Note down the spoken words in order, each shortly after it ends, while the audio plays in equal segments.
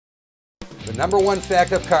The #1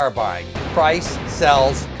 fact of car buying: price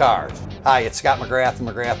sells cars. Hi, it's Scott McGrath from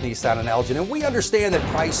McGrath Nissan in Elgin, and we understand that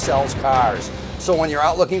price sells cars. So when you're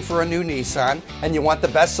out looking for a new Nissan and you want the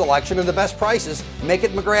best selection and the best prices, make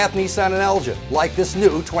it McGrath Nissan in Elgin. Like this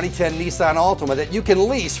new 2010 Nissan Altima that you can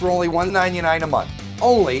lease for only $199 a month.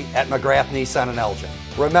 Only at McGrath Nissan in Elgin.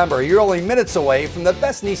 Remember, you're only minutes away from the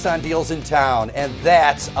best Nissan deals in town, and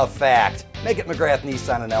that's a fact. Make it McGrath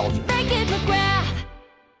Nissan in Elgin.